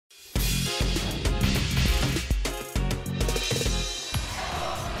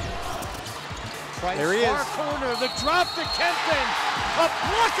Right, there he is. Far corner, the drop to Kempton. A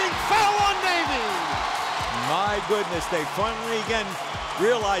blocking foul on Navy. My goodness, they finally again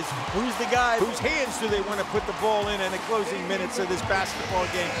realize who's the guy, whose hands do they want to put the ball in the closing minutes of this basketball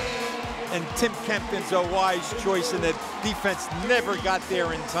game. And Tim Kempton's a wise choice, and the defense never got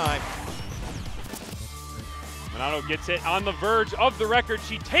there in time. Minato gets it on the verge of the record.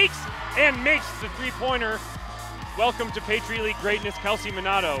 She takes and makes the three-pointer. Welcome to Patriot League greatness, Kelsey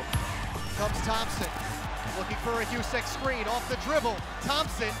Minato. Comes Thompson, looking for a Husek screen, off the dribble.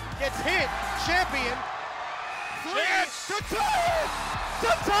 Thompson gets hit, champion. Three, to tie it!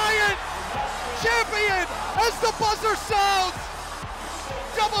 To tie it! Champion, as the buzzer sounds!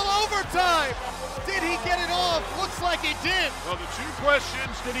 Double overtime! Did he get it off? Looks like he did. Well, the two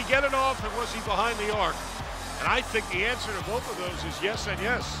questions, did he get it off and was he behind the arc? And I think the answer to both of those is yes and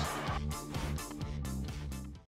yes.